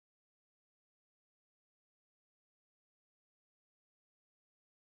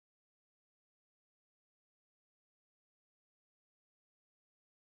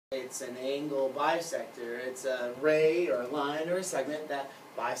It's an angle bisector. It's a ray or a line or a segment that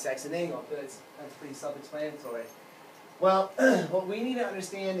bisects an angle. That's pretty self-explanatory. Well, what we need to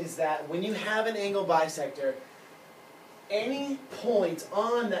understand is that when you have an angle bisector, any point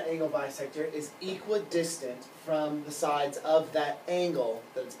on that angle bisector is equidistant from the sides of that angle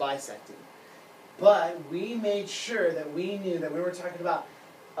that it's bisecting. But we made sure that we knew that we were talking about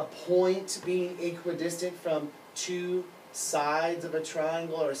a point being equidistant from two sides of a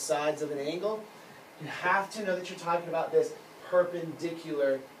triangle or sides of an angle. You have to know that you're talking about this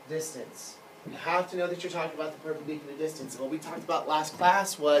perpendicular distance. You have to know that you're talking about the perpendicular distance. And what we talked about last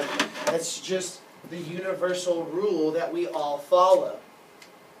class was that's just the universal rule that we all follow.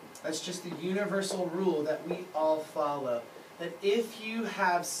 That's just the universal rule that we all follow. That if you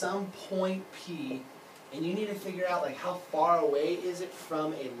have some point P and you need to figure out like how far away is it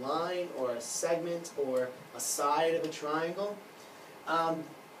from a line or a segment or a side of a triangle,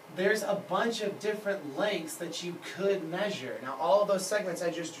 there's a bunch of different lengths that you could measure. Now all of those segments I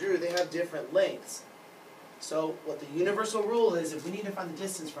just drew, they have different lengths. So what the universal rule is, if we need to find the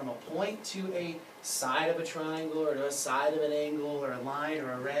distance from a point to a side of a triangle or to a side of an angle or a line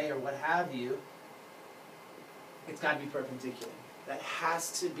or a ray or what have you, it's got to be perpendicular. That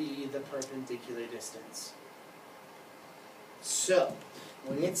has to be the perpendicular distance. So,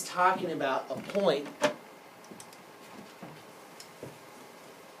 when it's talking about a point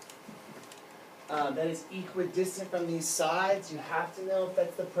that is equidistant from these sides, you have to know if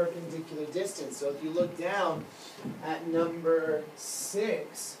that's the perpendicular distance. So if you look down at number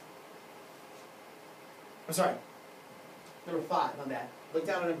 6, I'm sorry, number 5, my bad. Look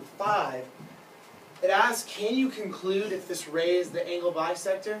down at number 5. It asks, can you conclude if this ray is the angle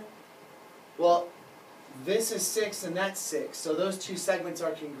bisector? Well, this is 6 and that's 6, so those two segments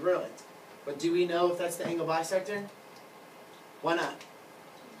are congruent. But do we know if that's the angle bisector? Why not?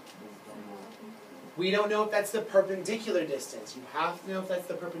 We don't know if that's the perpendicular distance. You have to know if that's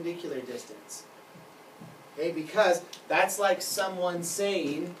the perpendicular distance. Okay, because that's like someone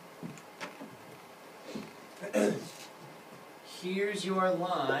saying, here's your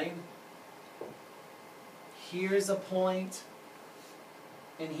line, here's a point,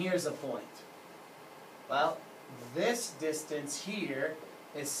 and here's a point. Well, this distance here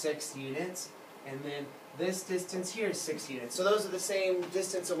is 6 units, and then this distance here is 6 units. So those are the same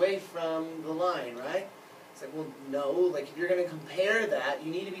distance away from the line, right? It's like, well, no. Like, if you're going to compare that,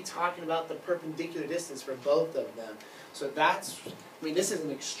 you need to be talking about the perpendicular distance for both of them. So that's, I mean, this is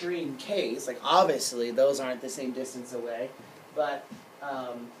an extreme case. Like, obviously, those aren't the same distance away. But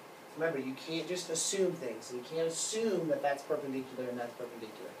remember, you can't just assume things. So you can't assume that that's perpendicular and that's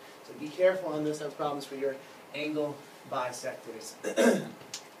perpendicular. So be careful on this. That's problems for your angle bisectors.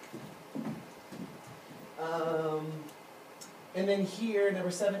 And then here, number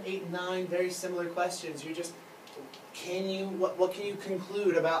 7, 8, and 9, very similar questions. You're just, what can you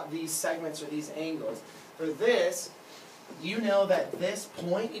conclude about these segments or these angles? For this, you know that this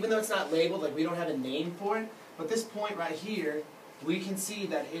point, even though it's not labeled, like we don't have a name for it, but this point right here, we can see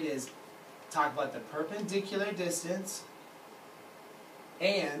that it is, talk about the perpendicular distance,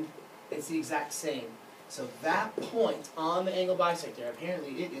 and it's the exact same. So that point on the angle bisector,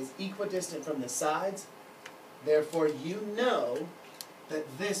 apparently it is equidistant from the sides. Therefore, you know that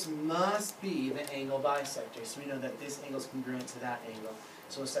this must be the angle bisector. So we know that this angle is congruent to that angle.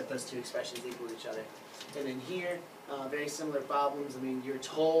 So we'll set those two expressions equal to each other. And then here, very similar problems. I mean, you're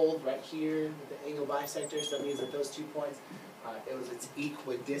told right here with the angle bisector, so that means that those 2 points, it's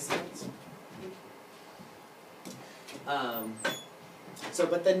equidistant.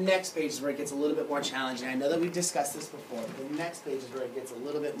 But the next page is where it gets a little bit more challenging. I know that we've discussed this before, but the next page is where it gets a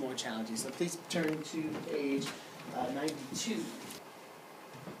little bit more challenging. So please turn to page 92.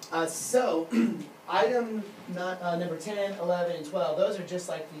 Item number 10, 11, and 12, those are just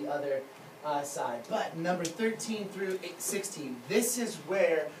like the other side. But number 13 through 16, this is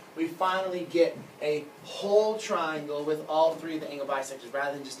where we finally get a whole triangle with all 3 of the angle bisectors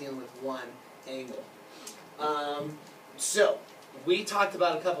rather than just dealing with one angle. We talked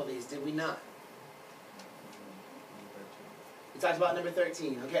about a couple of these, did we not? We talked about number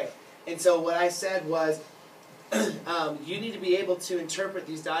 13, okay. And so what I said was, you need to be able to interpret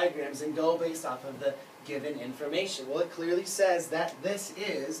these diagrams and go based off of the given information. Well, it clearly says that this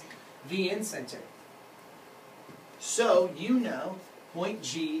is the incenter. So, you know, point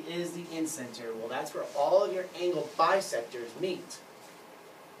G is the incenter. Well, that's where all of your angle bisectors meet.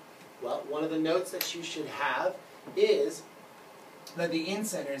 Well, one of the notes that you should have is that the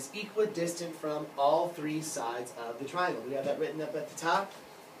incenter is equidistant from all 3 sides of the triangle. Do we have that written up at the top?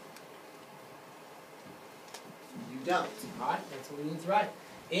 You don't. Alright, that's what we need to write.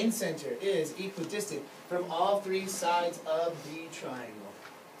 incenter is equidistant from all three sides of the triangle.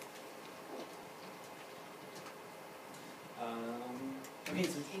 Okay,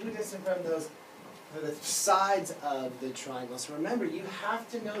 so it's equidistant from the sides of the triangle. So remember, you have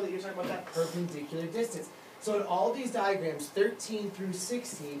to know that you're talking about that perpendicular distance. So in all these diagrams, 13 through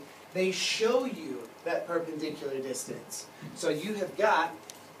 16, they show you that perpendicular distance. So you have got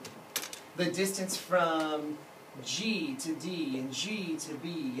the distance from G to D, and G to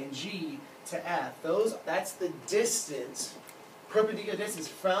B, and G to F. That's the distance, perpendicular distance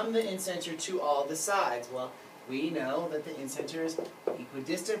from the incenter to all the sides. Well, we know that the incenter is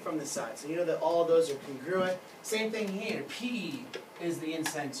equidistant from the sides. So you know that all those are congruent. Same thing here. P is the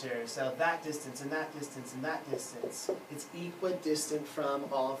incenter. So that distance, and that distance, and that distance. It's equidistant from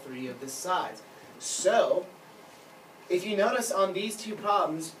all three of the sides. So, if you notice on these two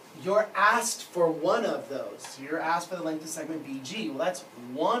problems, you're asked for one of those. So you're asked for the length of segment BG. Well, that's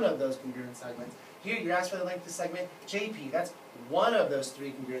one of those congruent segments. Here, you're asked for the length of segment JP. That's one of those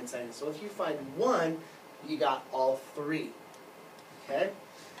three congruent segments. So if you find one, you got all three. Okay?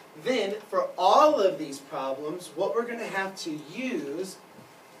 Then, for all of these problems, what we're going to have to use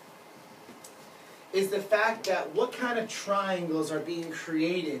is the fact that what kind of triangles are being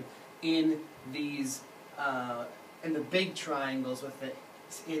created in these, in the big triangles with the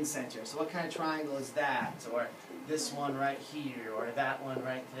incenter. So what kind of triangle is that? Or this one right here, or that one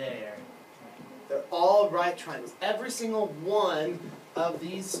right there. They're all right triangles. Every single one of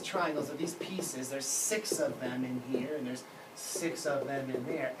these triangles, of these pieces, there's 6 of them in here, and there's 6 of them in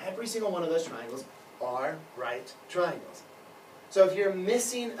there. Every single one of those triangles are right triangles. So if you're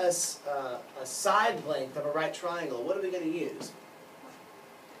missing a side length of a right triangle, what are we going to use?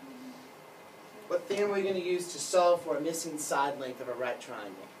 What theorem are we going to use to solve for a missing side length of a right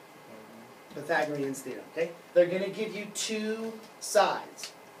triangle? Pythagorean's theorem. Okay? They're going to give you 2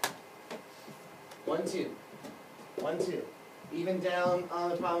 sides. 1, 2. 1, 2. Even down on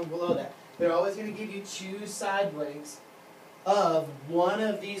the problem below that. They're always going to give you 2 side lengths of one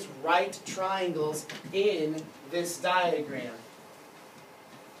of these right triangles in this diagram.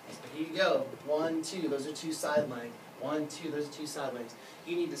 So here you go. 1, 2. Those are 2 side lengths. 1, 2. Those are 2 side lengths.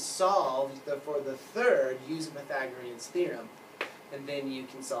 You need to solve for the third using Pythagorean's theorem. And then you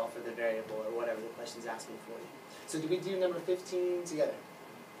can solve for the variable or whatever the question's asking for you. So do we do number 15 together?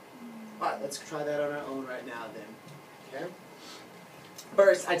 Alright, let's try that on our own right now then. Okay?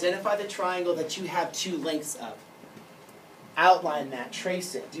 First, identify the triangle that you have 2 lengths of. Outline that,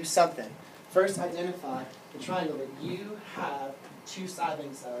 trace it, do something. First, identify the triangle that you have 2 side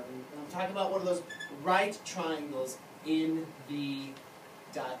lengths of. And I'm talking about one of those right triangles in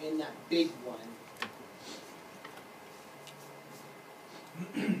that big one.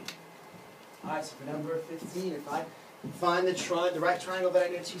 Alright, so for number 15, if I find the right triangle that I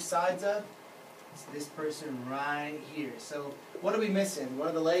know 2 sides of, it's this person right here. So what are we missing? One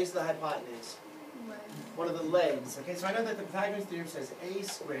of the legs of the hypotenuse. One of the legs. Okay, so I know that the Pythagorean theorem says a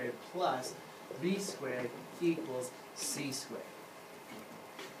squared plus b squared equals c squared.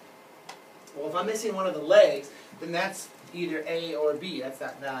 Well, if I'm missing one of the legs, then that's either a or b. That's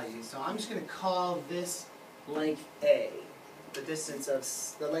that value. So I'm just going to call this length a. The distance of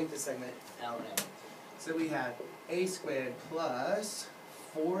the length of segment LA. So we have a squared plus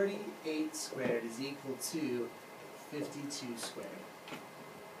 48 squared is equal to 52 squared.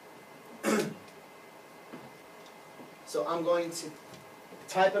 So I'm going to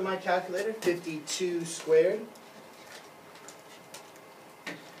type in my calculator 52 squared.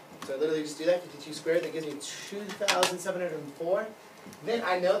 So I literally just do that, 52 squared. That gives me 2,704. Then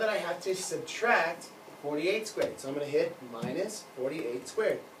I know that I have to subtract 48 squared. So I'm going to hit minus 48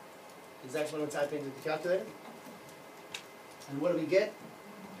 squared. Exactly what I'm going to type into the calculator. And what do we get?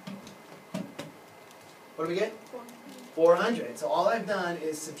 What do we get? 400. So all I've done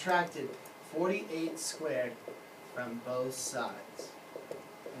is subtracted 48 squared from both sides.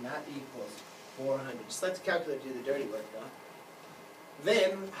 And that equals 400. Just let the calculator do the dirty work, though.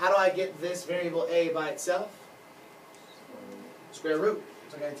 Then, how do I get this variable a by itself? Square root.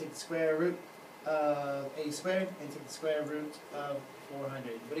 So I'm going to take the square root of a squared and take the square root of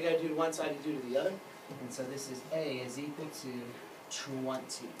 400. What do you got to do to one side to do to the other? And so this is a is equal to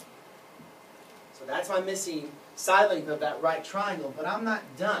 20. So that's my missing side length of that right triangle, but I'm not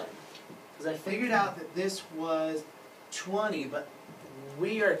done. Because I figured out that this was 20, but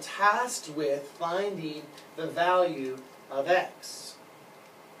we are tasked with finding the value of x.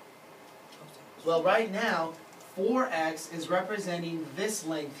 Well, right now, 4x is representing this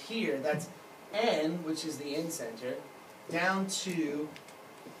length here. That's n, which is the incenter, down to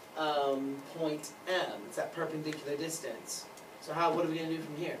point M. It's that perpendicular distance. So what are we going to do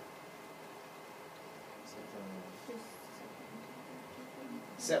from here?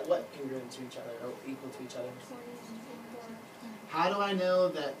 Set what congruent to each other, or equal to each other? How do I know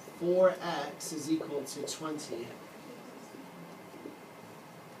that 4x is equal to 20?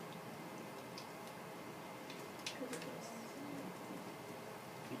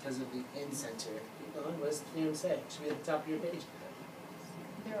 Because of the in-center. Keep going. What does the theorem say? It should be at the top of your page.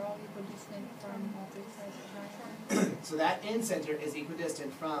 They're all equidistant from all three sides of the triangle. So that in-center is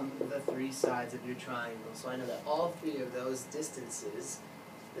equidistant from the three sides of your triangle. So I know that all three of those distances,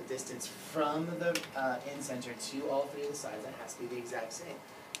 the distance from the in-center to all three of the sides, that has to be the exact same.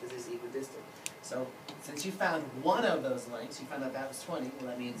 This is equidistant. So since you found one of those lengths, you found out that was 20, well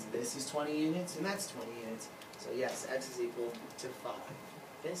that means this is 20 units and that's 20 units. So yes, x is equal to 5.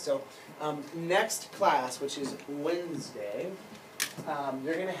 Okay, so next class, which is Wednesday,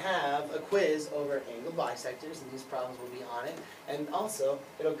 you're going to have a quiz over angle bisectors, and these problems will be on it. And also,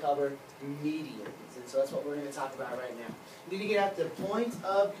 it'll cover medians, and so that's what we're going to talk about right now. You need to get out the point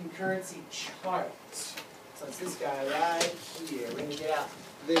of concurrency chart. So it's this guy right here. We're going to get out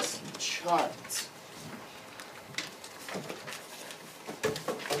this chart.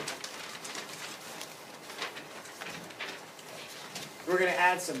 We're going to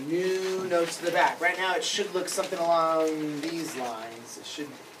add some new notes to the back. Right now it should look something along these lines. You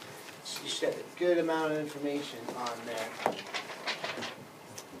should have a good amount of information on there.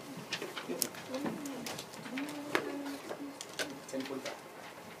 10:45.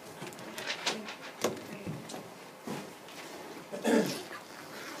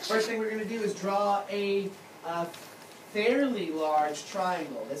 First thing we're going to do is draw a fairly large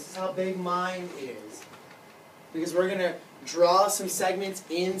triangle. This is how big mine is. Because we're going to draw some segments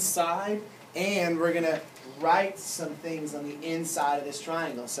inside, and we're going to write some things on the inside of this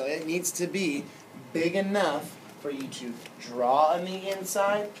triangle. So it needs to be big enough for you to draw on the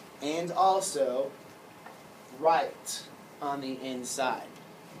inside and also write on the inside.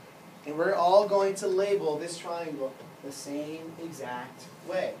 And we're all going to label this triangle the same exact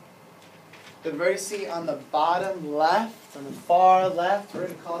way. The vertice on the bottom left, on the far left, we're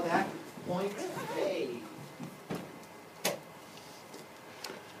going to call that point A.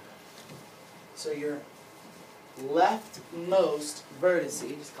 So your leftmost vertice,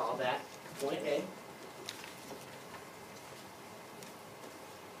 just call that point A.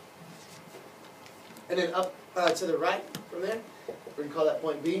 And then up to the right from there, we're going to call that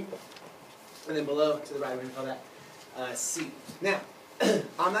point B. And then below to the right, we're going to call that C. Now,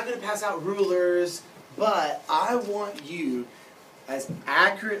 I'm not going to pass out rulers, but I want you, as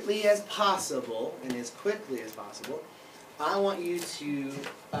accurately as possible and as quickly as possible, I want you to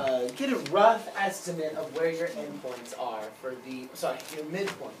get a rough estimate of where your endpoints are for your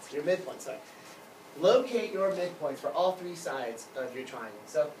midpoints. Locate your midpoints for all three sides of your triangle.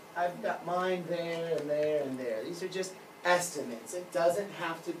 So I've got mine there and there and there. These are just estimates. It doesn't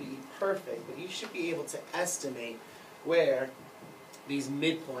have to be perfect, but you should be able to estimate where these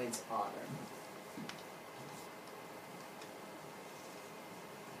midpoints are.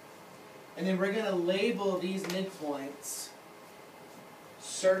 And then we're going to label these midpoints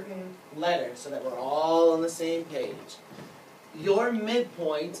certain letters so that we're all on the same page. Your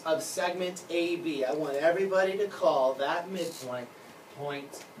midpoint of segment AB, I want everybody to call that midpoint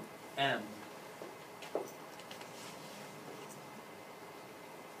point M.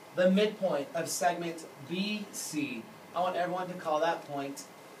 The midpoint of segment BC, I want everyone to call that point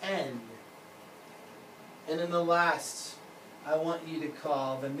N. And then the last, I want you to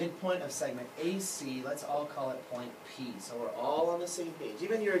call the midpoint of segment AC, let's all call it point P. So we're all on the same page.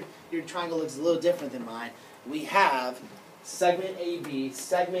 Even your triangle looks a little different than mine. We have segment AB,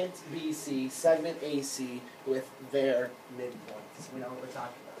 segment BC, segment AC with their midpoints. We know what we're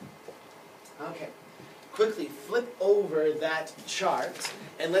talking about. Okay. Quickly flip over that chart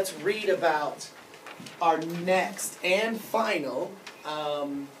and let's read about our next and final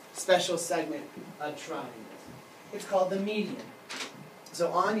special segment of triangles. It's called the median.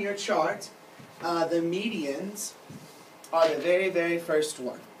 So on your chart, the medians are the very, very first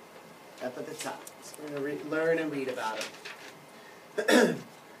one up at the top. So we're going to learn and read about it.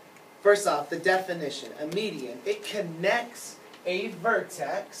 First off, the definition. A median, it connects a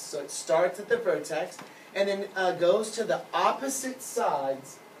vertex, so it starts at the vertex, and then goes to the opposite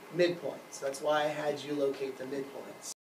side's midpoints. That's why I had you locate the midpoints.